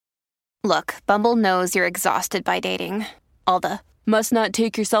Look, Bumble knows you're exhausted by dating. All the must not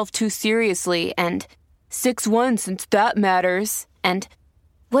take yourself too seriously and 6'1" since that matters. And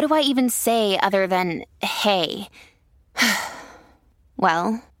what do I even say other than, hey?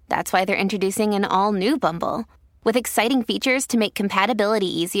 Well, that's why they're introducing an all-new Bumble with exciting features to make compatibility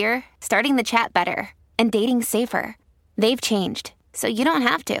easier, starting the chat better, and dating safer. They've changed, so you don't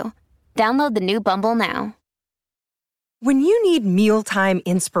have to. Download the new Bumble now. When you need mealtime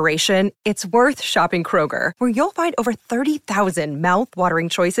inspiration, it's worth shopping Kroger, where you'll find over 30,000 mouth-watering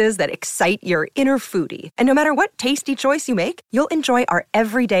choices that excite your inner foodie. And no matter what tasty choice you make, you'll enjoy our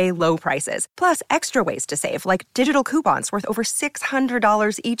everyday low prices, plus extra ways to save, like digital coupons worth over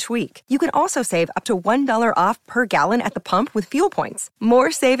 $600 each week. You can also save up to $1 off per gallon at the pump with fuel points.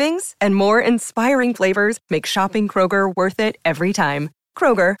 More savings and more inspiring flavors make shopping Kroger worth it every time.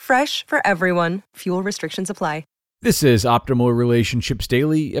 Kroger, fresh for everyone. Fuel restrictions apply. This is Optimal Relationships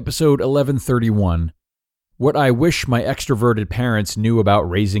Daily, episode 1131. What I Wish My Extroverted Parents Knew About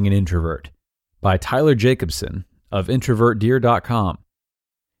Raising an Introvert, by Tyler Jacobson of introvertdear.com.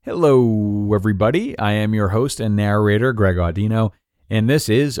 Hello, everybody. I am your host and narrator, Greg Audino, and this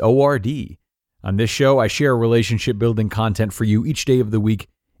is ORD. On this show, I share relationship-building content for you each day of the week,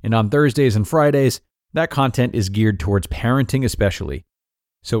 and on Thursdays and Fridays, that content is geared towards parenting especially.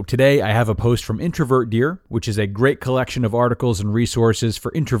 So today I have a post from Introvert Dear, which is a great collection of articles and resources for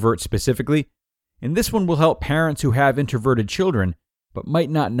introverts specifically, and this one will help parents who have introverted children but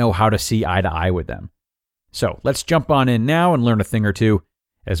might not know how to see eye to eye with them. So let's jump on in now and learn a thing or two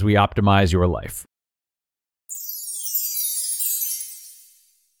as we optimize your life.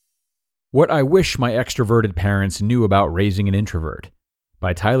 What I Wish My Extroverted Parents Knew About Raising an Introvert,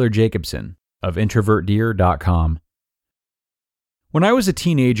 by Tyler Jacobson of introvertdear.com. When I was a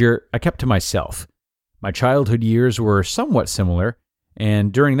teenager, I kept to myself. My childhood years were somewhat similar,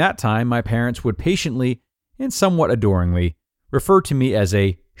 and during that time, my parents would patiently and somewhat adoringly refer to me as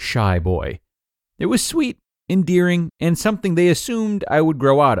a shy boy. It was sweet, endearing, and something they assumed I would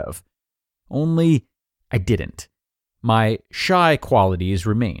grow out of. Only I didn't. My shy qualities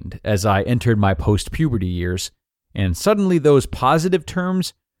remained as I entered my post-puberty years, and suddenly those positive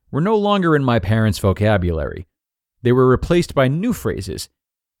terms were no longer in my parents' vocabulary. They were replaced by new phrases.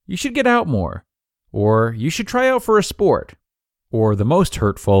 You should get out more. Or you should try out for a sport. Or the most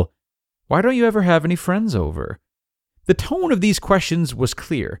hurtful, why don't you ever have any friends over? The tone of these questions was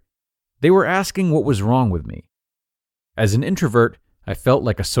clear. They were asking what was wrong with me. As an introvert, I felt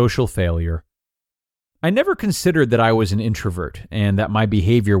like a social failure. I never considered that I was an introvert and that my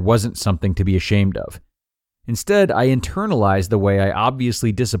behavior wasn't something to be ashamed of. Instead, I internalized the way I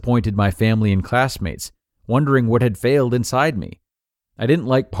obviously disappointed my family and classmates, wondering what had failed inside me. I didn't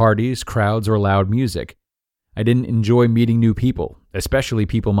like parties, crowds, or loud music. I didn't enjoy meeting new people, especially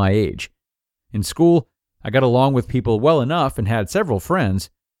people my age. In school, I got along with people well enough and had several friends,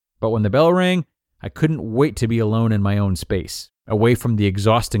 but when the bell rang, I couldn't wait to be alone in my own space, away from the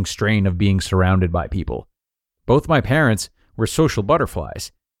exhausting strain of being surrounded by people. Both my parents were social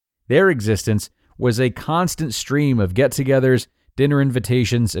butterflies. Their existence was a constant stream of get-togethers, dinner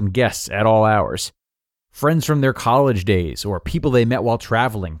invitations, and guests at all hours. Friends from their college days or people they met while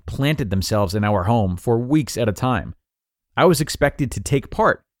traveling planted themselves in our home for weeks at a time. I was expected to take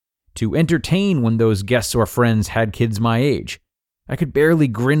part, to entertain when those guests or friends had kids my age. I could barely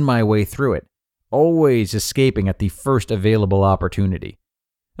grin my way through it, always escaping at the first available opportunity.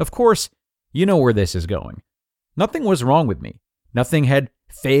 Of course, you know where this is going. Nothing was wrong with me. Nothing had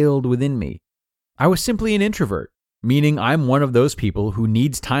failed within me. I was simply an introvert, meaning I'm one of those people who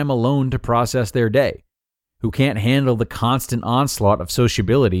needs time alone to process their day, who can't handle the constant onslaught of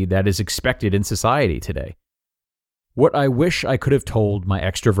sociability that is expected in society today. What I wish I could have told my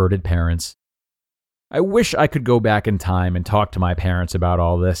extroverted parents. I wish I could go back in time and talk to my parents about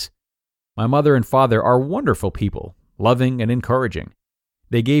all this. My mother and father are wonderful people, loving and encouraging.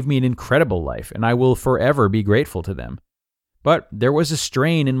 They gave me an incredible life, and I will forever be grateful to them. But there was a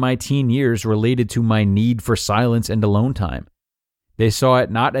strain in my teen years related to my need for silence and alone time. They saw it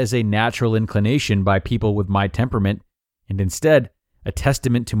not as a natural inclination by people with my temperament, and instead a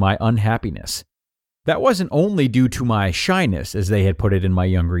testament to my unhappiness. That wasn't only due to my shyness, as they had put it in my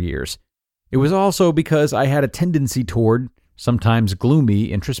younger years. It was also because I had a tendency toward, sometimes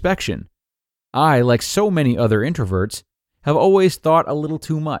gloomy, introspection. I, like so many other introverts, have always thought a little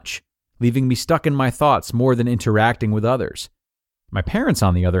too much, leaving me stuck in my thoughts more than interacting with others. My parents,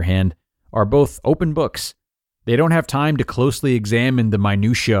 on the other hand, are both open books. They don't have time to closely examine the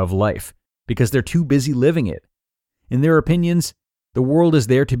minutiae of life because they're too busy living it. In their opinions, the world is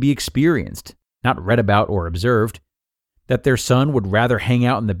there to be experienced, not read about or observed. That their son would rather hang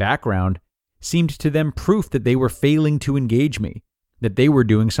out in the background seemed to them proof that they were failing to engage me, that they were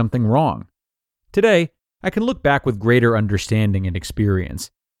doing something wrong. Today, I can look back with greater understanding and experience.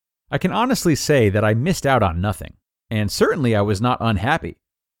 I can honestly say that I missed out on nothing, and certainly I was not unhappy.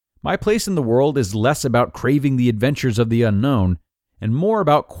 My place in the world is less about craving the adventures of the unknown and more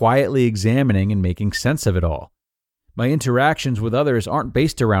about quietly examining and making sense of it all. My interactions with others aren't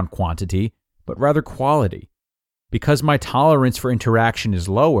based around quantity, but rather quality. Because my tolerance for interaction is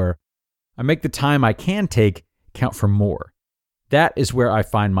lower, I make the time I can take count for more. That is where I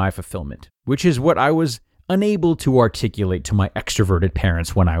find my fulfillment, which is what I was unable to articulate to my extroverted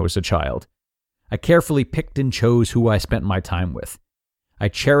parents when I was a child. I carefully picked and chose who I spent my time with. I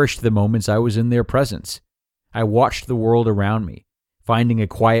cherished the moments I was in their presence. I watched the world around me, finding a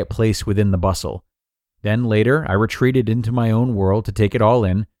quiet place within the bustle. Then later, I retreated into my own world to take it all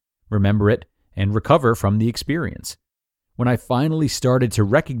in, remember it, and recover from the experience. When I finally started to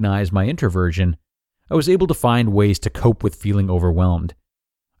recognize my introversion, I was able to find ways to cope with feeling overwhelmed.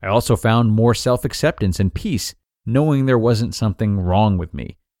 I also found more self-acceptance and peace, knowing there wasn't something wrong with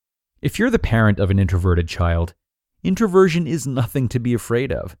me. If you're the parent of an introverted child, introversion is nothing to be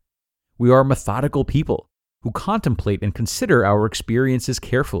afraid of. We are methodical people who contemplate and consider our experiences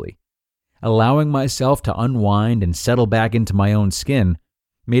carefully. Allowing myself to unwind and settle back into my own skin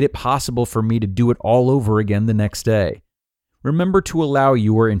made it possible for me to do it all over again the next day. Remember to allow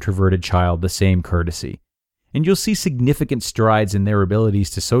your introverted child the same courtesy, and you'll see significant strides in their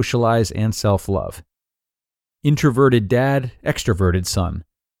abilities to socialize and self-love. Introverted dad, extroverted son.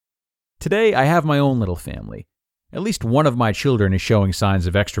 Today, I have my own little family. At least one of my children is showing signs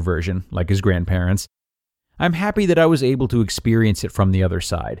of extroversion, like his grandparents. I'm happy that I was able to experience it from the other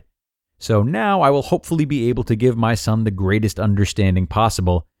side. So now I will hopefully be able to give my son the greatest understanding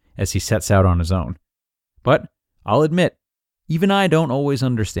possible as he sets out on his own. But I'll admit, even I don't always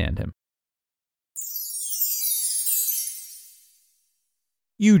understand him.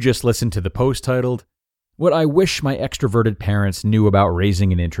 You just listened to the post titled, "What I Wish My Extroverted Parents Knew About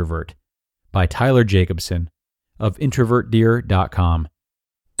Raising an Introvert" by Tyler Jacobson of introvertdeer.com.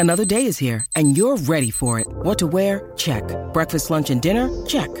 Another day is here, and you're ready for it. What to wear? Check. Breakfast, lunch, and dinner?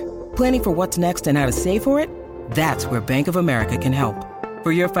 Check. Planning for what's next and how to save for it? That's where Bank of America can help.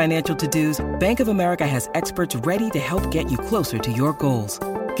 For your financial to-dos, Bank of America has experts ready to help get you closer to your goals.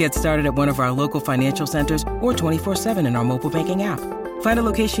 Get started at one of our local financial centers or 24/7 in our mobile banking app. Find a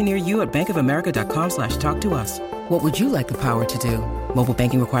location near you at bankofamerica.com/talktous. What would you like the power to do? Mobile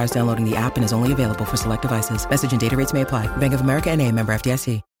banking requires downloading the app and is only available for select devices. Message and data rates may apply. Bank of America NA, member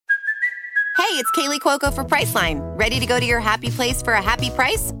FDIC. Hey, it's Kaylee Cuoco for Priceline. Ready to go to your happy place for a happy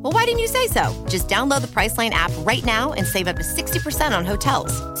price? Well, why didn't you say so? Just download the Priceline app right now and save up to 60% on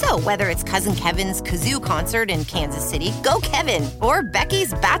hotels. So whether it's Cousin Kevin's Kazoo Concert in Kansas City, go Kevin, or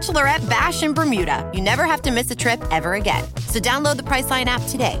Becky's Bachelorette Bash in Bermuda, you never have to miss a trip ever again. So download the Priceline app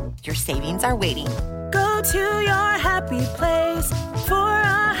today. Your savings are waiting. Go to your happy place for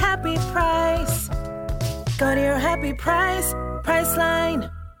a happy price. Go to your happy price, Priceline.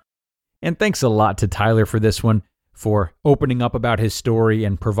 And thanks a lot to Tyler for this one, for opening up about his story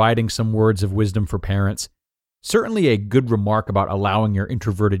and providing some words of wisdom for parents. Certainly a good remark about allowing your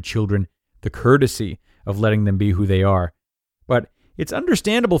introverted children the courtesy of letting them be who they are. But it's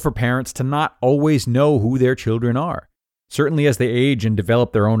understandable for parents to not always know who their children are, certainly as they age and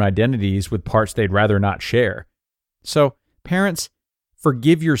develop their own identities with parts they'd rather not share. So, parents,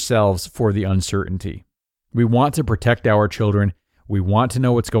 forgive yourselves for the uncertainty. We want to protect our children. We want to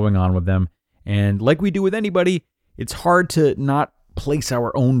know what's going on with them. And like we do with anybody, it's hard to not place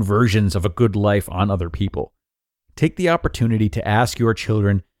our own versions of a good life on other people. Take the opportunity to ask your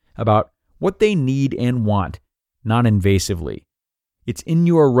children about what they need and want, non-invasively. It's in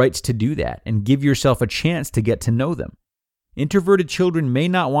your rights to do that and give yourself a chance to get to know them. Introverted children may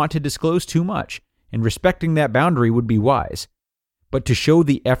not want to disclose too much, and respecting that boundary would be wise. But to show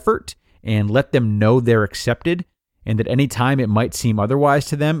the effort and let them know they're accepted, and that any time it might seem otherwise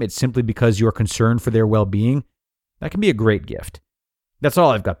to them, it's simply because you're concerned for their well-being, that can be a great gift. That's all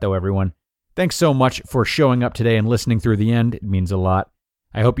I've got, though, everyone. Thanks so much for showing up today and listening through the end. It means a lot.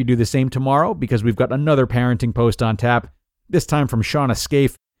 I hope you do the same tomorrow, because we've got another parenting post on tap, this time from Shauna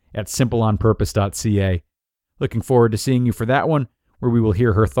Scaife at simpleonpurpose.ca. Looking forward to seeing you for that one, where we will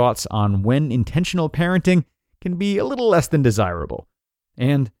hear her thoughts on when intentional parenting can be a little less than desirable,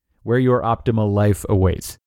 and where your optimal life awaits.